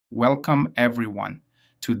Welcome everyone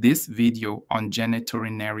to this video on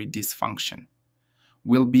genitourinary dysfunction.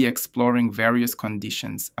 We'll be exploring various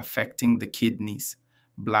conditions affecting the kidneys,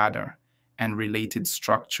 bladder, and related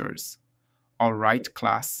structures. All right,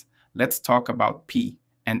 class, let's talk about P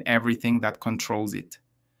and everything that controls it.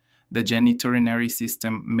 The genitourinary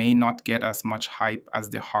system may not get as much hype as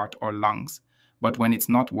the heart or lungs, but when it's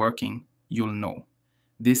not working, you'll know.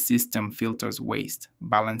 This system filters waste,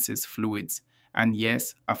 balances fluids, and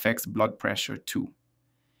yes, affects blood pressure too.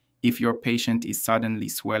 If your patient is suddenly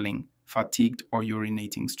swelling, fatigued, or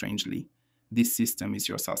urinating strangely, this system is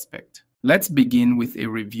your suspect. Let's begin with a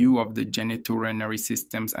review of the genitourinary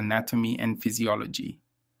system's anatomy and physiology.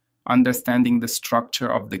 Understanding the structure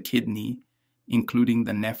of the kidney, including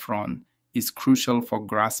the nephron, is crucial for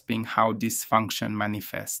grasping how dysfunction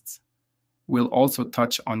manifests. We'll also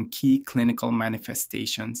touch on key clinical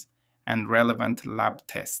manifestations and relevant lab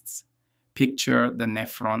tests. Picture the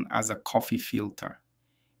nephron as a coffee filter.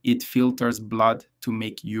 It filters blood to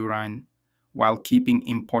make urine while keeping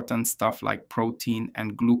important stuff like protein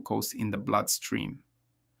and glucose in the bloodstream.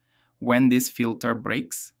 When this filter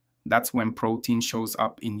breaks, that's when protein shows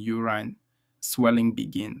up in urine, swelling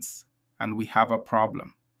begins, and we have a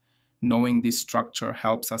problem. Knowing this structure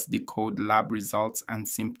helps us decode lab results and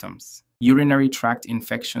symptoms. Urinary tract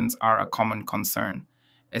infections are a common concern,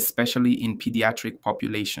 especially in pediatric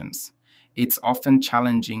populations. It's often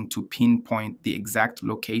challenging to pinpoint the exact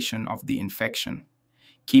location of the infection.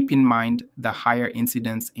 Keep in mind the higher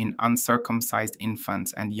incidence in uncircumcised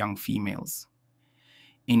infants and young females.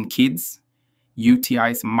 In kids,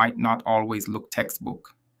 UTIs might not always look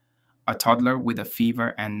textbook. A toddler with a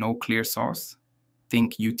fever and no clear source?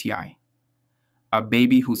 Think UTI. A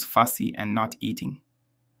baby who's fussy and not eating?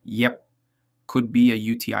 Yep, could be a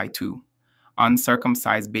UTI too.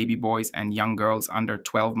 Uncircumcised baby boys and young girls under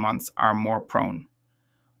 12 months are more prone.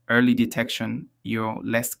 Early detection,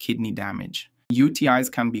 less kidney damage.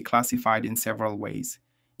 UTIs can be classified in several ways,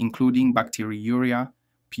 including bacteriuria,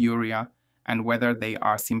 pyuria, and whether they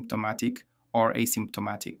are symptomatic or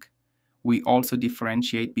asymptomatic. We also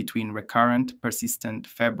differentiate between recurrent, persistent,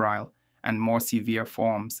 febrile, and more severe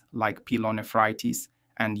forms like pyelonephritis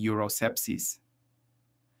and urosepsis.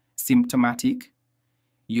 Symptomatic,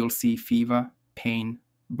 you'll see fever, pain,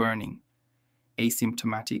 burning.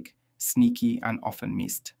 Asymptomatic, sneaky and often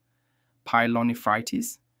missed.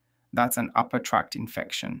 Pyelonephritis, that's an upper tract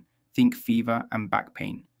infection. Think fever and back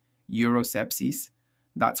pain. Urosepsis,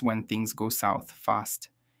 that's when things go south fast.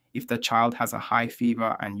 If the child has a high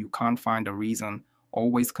fever and you can't find a reason,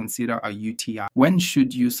 always consider a UTI. When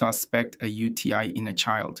should you suspect a UTI in a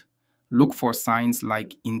child? Look for signs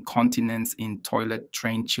like incontinence in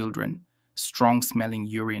toilet-trained children, strong-smelling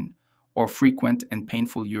urine, or frequent and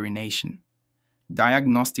painful urination.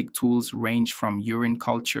 Diagnostic tools range from urine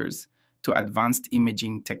cultures to advanced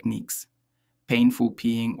imaging techniques. Painful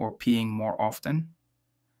peeing or peeing more often?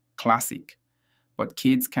 Classic. But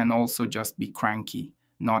kids can also just be cranky,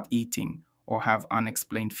 not eating, or have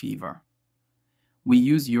unexplained fever. We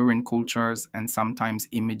use urine cultures and sometimes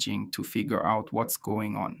imaging to figure out what's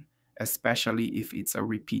going on, especially if it's a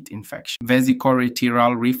repeat infection.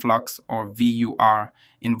 Vesicoureteral reflux, or VUR,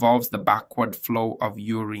 involves the backward flow of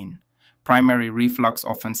urine. Primary reflux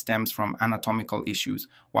often stems from anatomical issues,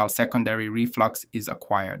 while secondary reflux is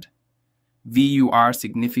acquired. VUR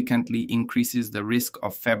significantly increases the risk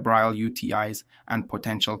of febrile UTIs and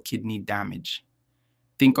potential kidney damage.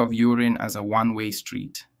 Think of urine as a one-way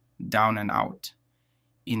street, down and out.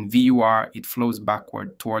 In VUR, it flows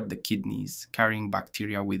backward toward the kidneys, carrying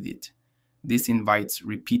bacteria with it. This invites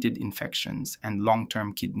repeated infections and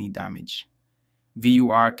long-term kidney damage.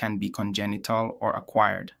 VUR can be congenital or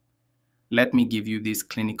acquired. Let me give you this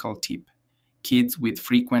clinical tip. Kids with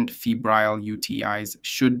frequent febrile UTIs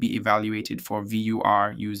should be evaluated for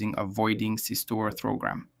VUR using a voiding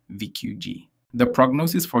cystoarthrogram, VQG. The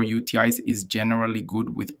prognosis for UTIs is generally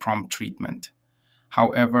good with prompt treatment.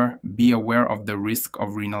 However, be aware of the risk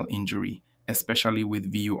of renal injury, especially with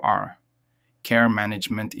VUR. Care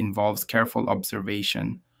management involves careful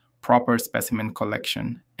observation, proper specimen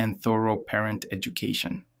collection, and thorough parent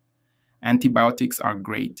education. Antibiotics are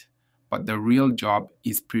great, but the real job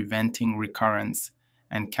is preventing recurrence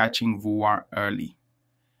and catching VUR early.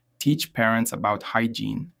 Teach parents about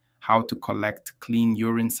hygiene, how to collect clean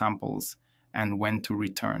urine samples, and when to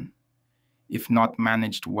return. If not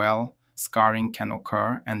managed well, scarring can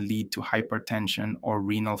occur and lead to hypertension or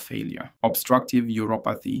renal failure. Obstructive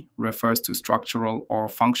uropathy refers to structural or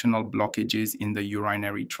functional blockages in the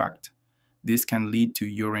urinary tract. This can lead to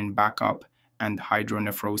urine backup and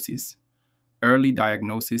hydronephrosis. Early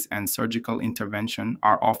diagnosis and surgical intervention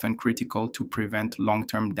are often critical to prevent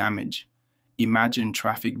long-term damage. Imagine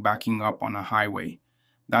traffic backing up on a highway.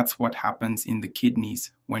 That's what happens in the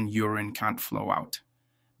kidneys when urine can't flow out.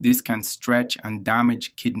 This can stretch and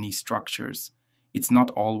damage kidney structures. It's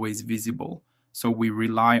not always visible, so we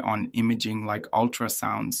rely on imaging like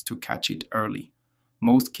ultrasounds to catch it early.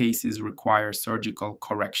 Most cases require surgical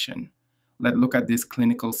correction. Let's look at this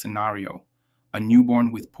clinical scenario. A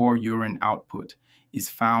newborn with poor urine output is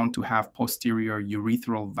found to have posterior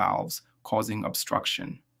urethral valves causing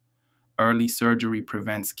obstruction. Early surgery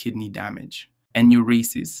prevents kidney damage.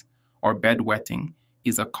 Enuresis, or bedwetting,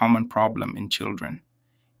 is a common problem in children.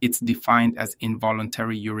 It's defined as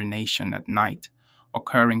involuntary urination at night,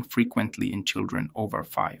 occurring frequently in children over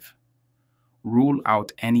 5. Rule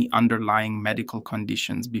out any underlying medical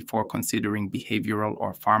conditions before considering behavioral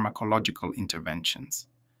or pharmacological interventions.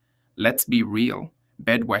 Let's be real,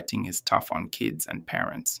 bedwetting is tough on kids and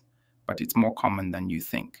parents, but it's more common than you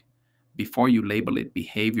think. Before you label it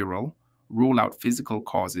behavioral, rule out physical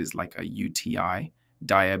causes like a UTI,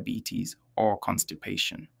 diabetes, or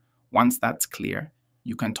constipation. Once that's clear,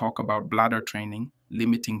 you can talk about bladder training,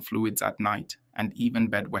 limiting fluids at night, and even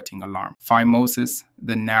bedwetting alarm. Phimosis,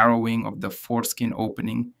 the narrowing of the foreskin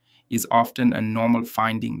opening, is often a normal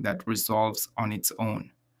finding that resolves on its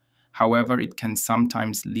own. However, it can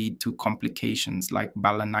sometimes lead to complications like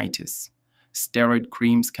balanitis. Steroid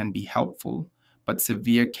creams can be helpful, but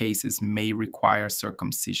severe cases may require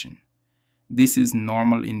circumcision. This is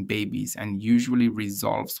normal in babies and usually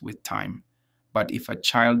resolves with time. But if a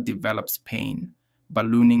child develops pain,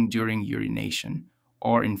 ballooning during urination,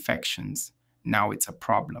 or infections, now it's a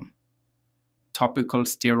problem. Topical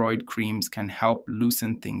steroid creams can help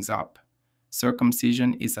loosen things up.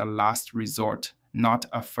 Circumcision is a last resort, not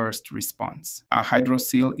a first response. A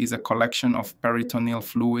hydrocele is a collection of peritoneal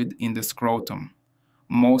fluid in the scrotum.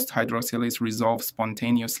 Most hydroceles resolve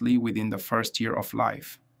spontaneously within the first year of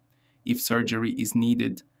life. If surgery is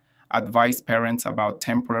needed, advise parents about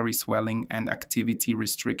temporary swelling and activity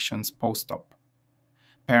restrictions post-op.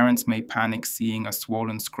 Parents may panic seeing a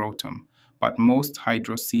swollen scrotum, but most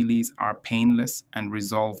hydroceles are painless and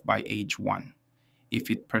resolve by age 1. If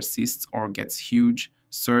it persists or gets huge,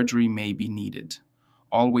 surgery may be needed.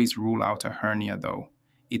 Always rule out a hernia though.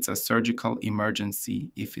 It's a surgical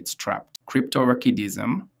emergency if it's trapped.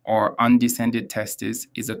 Cryptorachidism, or undescended testes,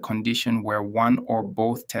 is a condition where one or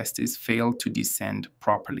both testes fail to descend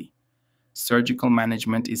properly. Surgical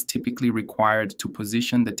management is typically required to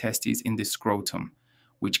position the testes in the scrotum,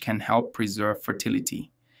 which can help preserve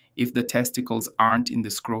fertility. If the testicles aren't in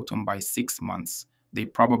the scrotum by 6 months, they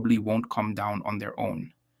probably won't come down on their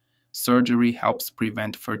own. Surgery helps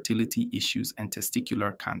prevent fertility issues and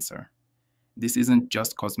testicular cancer. This isn't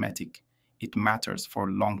just cosmetic, it matters for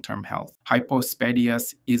long-term health.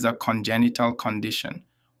 Hypospadias is a congenital condition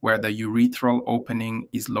where the urethral opening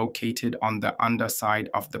is located on the underside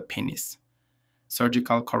of the penis.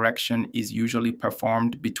 Surgical correction is usually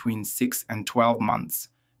performed between 6 and 12 months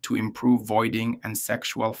to improve voiding and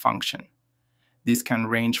sexual function. This can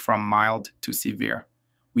range from mild to severe.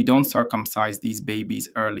 We don't circumcise these babies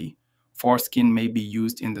early. Foreskin may be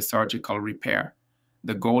used in the surgical repair.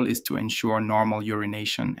 The goal is to ensure normal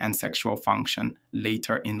urination and sexual function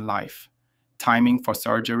later in life. Timing for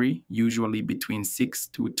surgery, usually between 6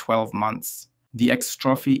 to 12 months. The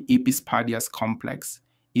extrophy epispadias complex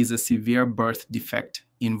is a severe birth defect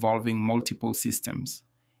involving multiple systems.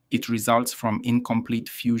 It results from incomplete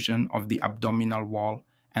fusion of the abdominal wall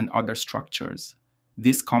and other structures.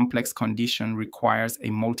 This complex condition requires a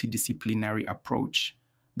multidisciplinary approach.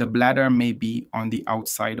 The bladder may be on the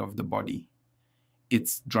outside of the body.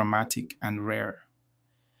 It's dramatic and rare.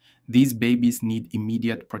 These babies need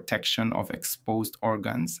immediate protection of exposed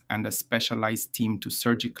organs and a specialized team to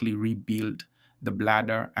surgically rebuild the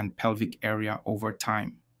bladder and pelvic area over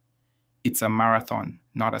time. It's a marathon,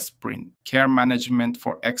 not a sprint. Care management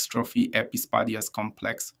for extrophy epispadias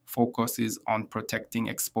complex focuses on protecting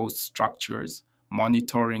exposed structures,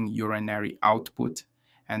 monitoring urinary output,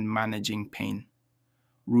 and managing pain.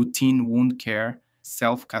 Routine wound care,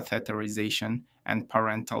 self-catheterization, and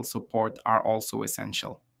parental support are also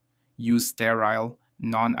essential. Use sterile,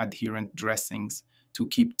 non-adherent dressings to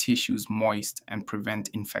keep tissues moist and prevent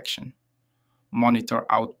infection. Monitor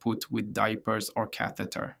output with diapers or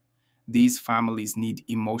catheter. These families need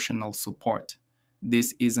emotional support.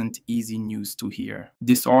 This isn't easy news to hear.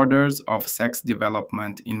 Disorders of sex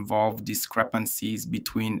development involve discrepancies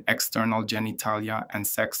between external genitalia and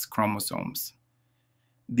sex chromosomes.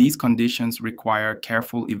 These conditions require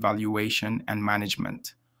careful evaluation and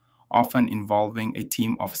management, often involving a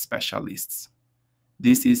team of specialists.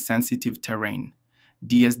 This is sensitive terrain.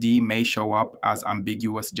 DSD may show up as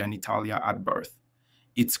ambiguous genitalia at birth.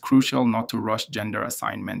 It's crucial not to rush gender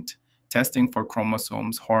assignment. Testing for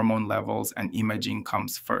chromosomes, hormone levels, and imaging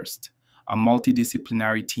comes first. A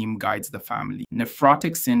multidisciplinary team guides the family.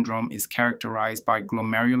 Nephrotic syndrome is characterized by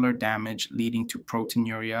glomerular damage leading to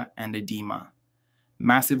proteinuria and edema.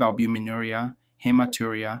 Massive albuminuria,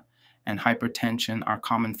 hematuria, and hypertension are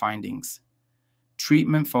common findings.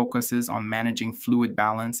 Treatment focuses on managing fluid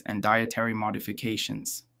balance and dietary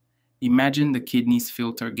modifications. Imagine the kidneys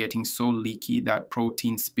filter getting so leaky that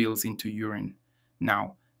protein spills into urine.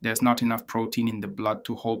 Now, there's not enough protein in the blood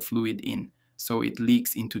to hold fluid in, so it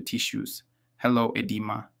leaks into tissues. Hello,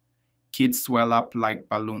 edema. Kids swell up like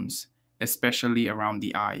balloons, especially around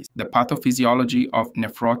the eyes. The pathophysiology of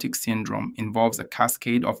nephrotic syndrome involves a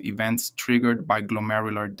cascade of events triggered by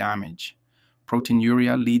glomerular damage.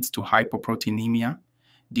 Proteinuria leads to hypoproteinemia,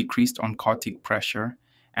 decreased oncotic pressure,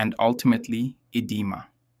 and ultimately edema.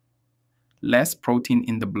 Less protein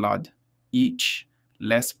in the blood,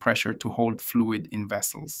 less pressure to hold fluid in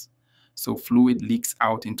vessels. So fluid leaks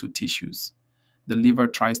out into tissues. The liver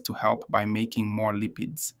tries to help by making more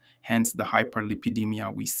lipids, hence the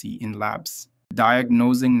hyperlipidemia we see in labs.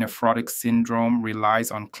 Diagnosing nephrotic syndrome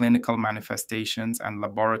relies on clinical manifestations and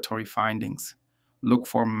laboratory findings. Look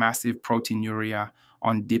for massive proteinuria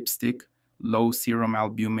on dipstick, low serum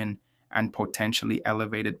albumin, and potentially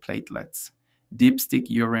elevated platelets. Dipstick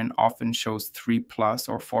urine often shows 3+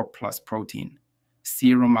 or 4+ protein.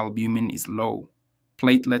 Serum albumin is low.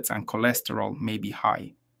 Platelets and cholesterol may be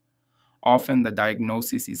high. Often the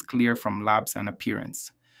diagnosis is clear from labs and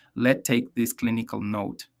appearance. Let's take this clinical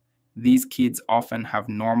note. These kids often have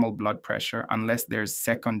normal blood pressure unless there's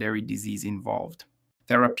secondary disease involved.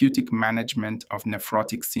 Therapeutic management of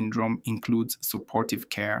nephrotic syndrome includes supportive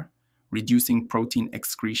care, reducing protein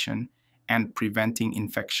excretion, and preventing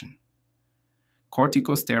infection.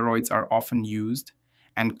 Corticosteroids are often used,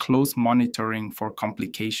 and close monitoring for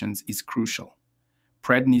complications is crucial.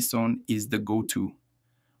 Prednisone is the go-to.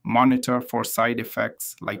 Monitor for side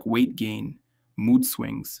effects like weight gain, mood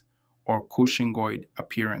swings, or Cushingoid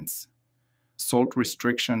appearance. Salt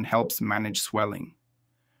restriction helps manage swelling.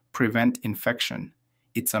 Prevent infection.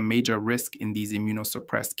 It's a major risk in these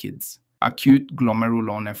immunosuppressed kids. Acute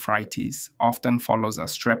glomerulonephritis often follows a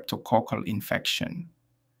streptococcal infection.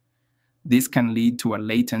 This can lead to a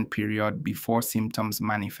latent period before symptoms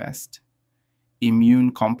manifest.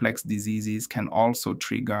 Immune complex diseases can also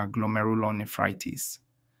trigger glomerulonephritis.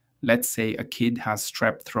 Let's say a kid has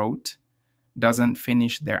strep throat, doesn't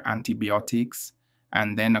finish their antibiotics,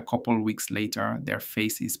 and then a couple weeks later their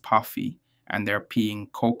face is puffy and they're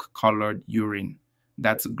peeing Coke-colored urine.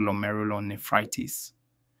 That's glomerulonephritis.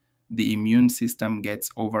 The immune system gets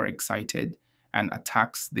overexcited and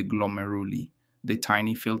attacks the glomeruli, the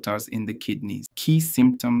tiny filters in the kidneys. Key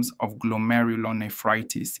symptoms of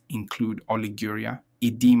glomerulonephritis include oliguria,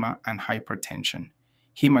 edema, and hypertension.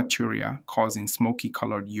 Hematuria, causing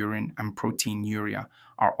smoky-colored urine, and proteinuria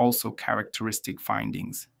are also characteristic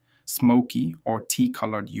findings. Smoky or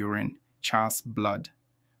tea-colored urine, chas blood.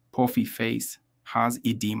 Puffy face has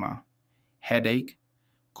edema. Headache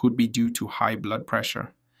could be due to high blood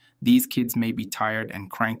pressure. These kids may be tired and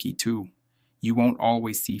cranky too. You won't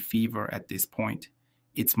always see fever at this point.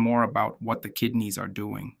 It's more about what the kidneys are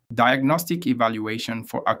doing. Diagnostic evaluation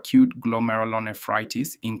for acute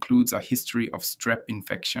glomerulonephritis includes a history of strep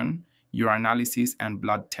infection, urinalysis, and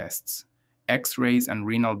blood tests. X-rays and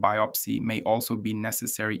renal biopsy may also be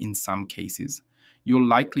necessary in some cases. You'll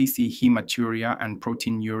likely see hematuria and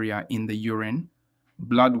proteinuria in the urine.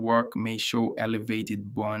 Blood work may show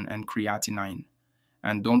elevated BUN and creatinine.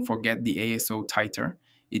 And don't forget the ASO titer.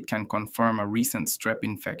 It can confirm a recent strep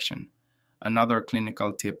infection. Another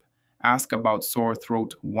clinical tip, ask about sore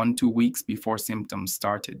throat 1-2 weeks before symptoms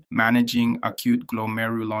started. Managing acute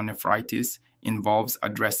glomerulonephritis involves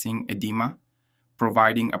addressing edema,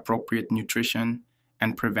 providing appropriate nutrition,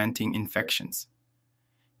 and preventing infections.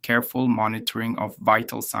 Careful monitoring of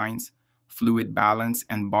vital signs, fluid balance,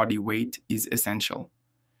 and body weight is essential.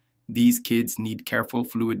 These kids need careful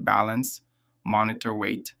fluid balance, monitor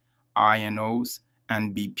weight, INOs,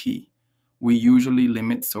 and BP. We usually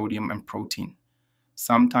limit sodium and protein.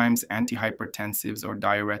 Sometimes antihypertensives or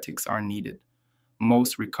diuretics are needed.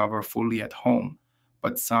 Most recover fully at home,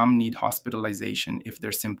 but some need hospitalization if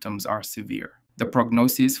their symptoms are severe. The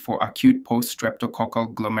prognosis for acute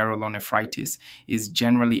post-streptococcal glomerulonephritis is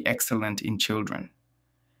generally excellent in children.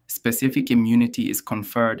 Specific immunity is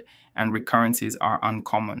conferred and recurrences are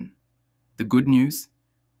uncommon. The good news?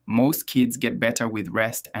 Most kids get better with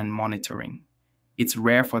rest and monitoring. It's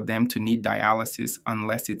rare for them to need dialysis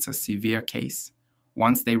unless it's a severe case.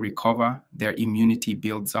 Once they recover, their immunity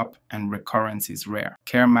builds up and recurrence is rare.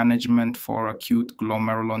 Care management for acute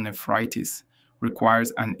glomerulonephritis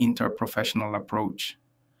requires an interprofessional approach.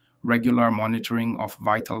 Regular monitoring of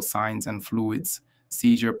vital signs and fluids,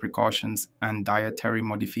 seizure precautions, and dietary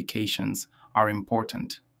modifications are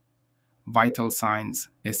important. Vital signs,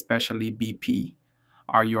 especially BP,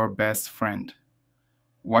 are your best friend.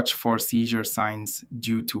 Watch for seizure signs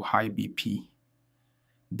due to high BP.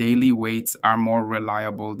 Daily weights are more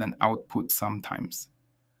reliable than output sometimes.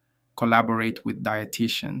 Collaborate with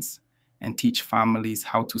dietitians and teach families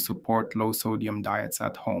how to support low-sodium diets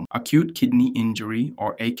at home. Acute kidney injury,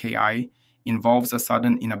 or AKI, involves a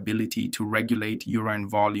sudden inability to regulate urine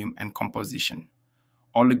volume and composition.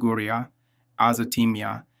 Oliguria,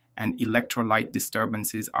 azotemia, and electrolyte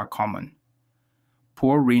disturbances are common.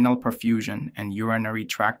 Poor renal perfusion and urinary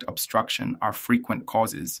tract obstruction are frequent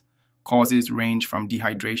causes. Causes range from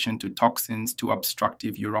dehydration to toxins to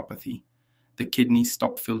obstructive uropathy. The kidneys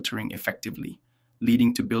stop filtering effectively,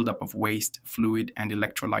 leading to buildup of waste, fluid, and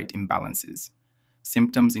electrolyte imbalances.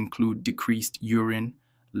 Symptoms include decreased urine,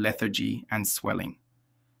 lethargy, and swelling.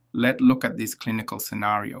 Let's look at this clinical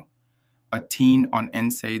scenario. A teen on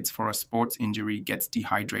NSAIDs for a sports injury gets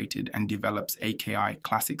dehydrated and develops AKI,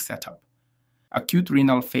 classic setup. Acute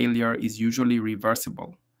renal failure is usually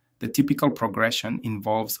reversible. The typical progression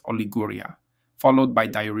involves oliguria, followed by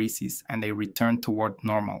diuresis and a return toward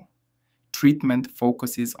normal. Treatment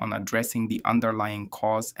focuses on addressing the underlying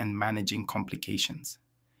cause and managing complications.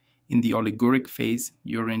 In the oliguric phase,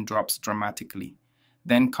 urine drops dramatically.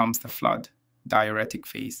 Then comes the flood, diuretic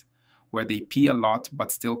phase, where they pee a lot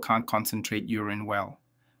but still can't concentrate urine well.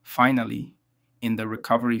 Finally, in the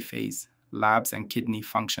recovery phase, labs and kidney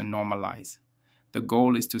function normalize. The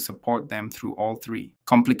goal is to support them through all three.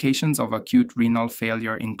 Complications of acute renal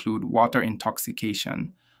failure include water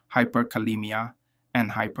intoxication, hyperkalemia,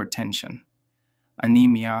 and hypertension.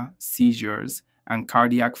 Anemia, seizures, and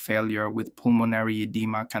cardiac failure with pulmonary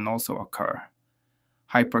edema can also occur.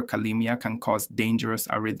 Hyperkalemia can cause dangerous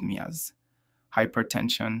arrhythmias.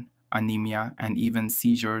 Hypertension, anemia, and even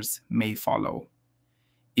seizures may follow.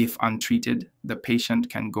 If untreated, the patient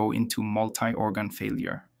can go into multi-organ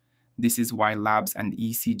failure. This is why labs and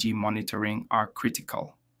ECG monitoring are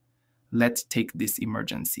critical. Let's take this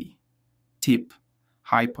emergency. Tip: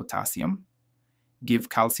 high potassium. Give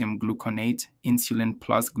calcium gluconate, insulin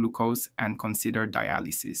plus glucose, and consider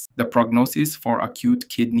dialysis. The prognosis for acute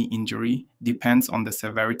kidney injury depends on the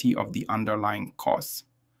severity of the underlying cause.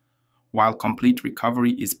 While complete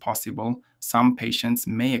recovery is possible, some patients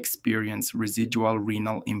may experience residual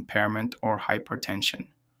renal impairment or hypertension.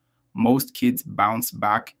 Most kids bounce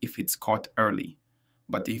back if it's caught early,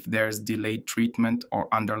 but if there's delayed treatment or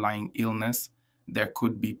underlying illness, there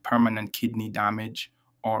could be permanent kidney damage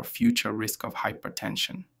or future risk of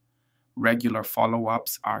hypertension. Regular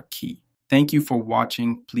follow-ups are key. Thank you for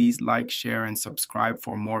watching. Please like, share, and subscribe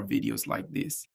for more videos like this.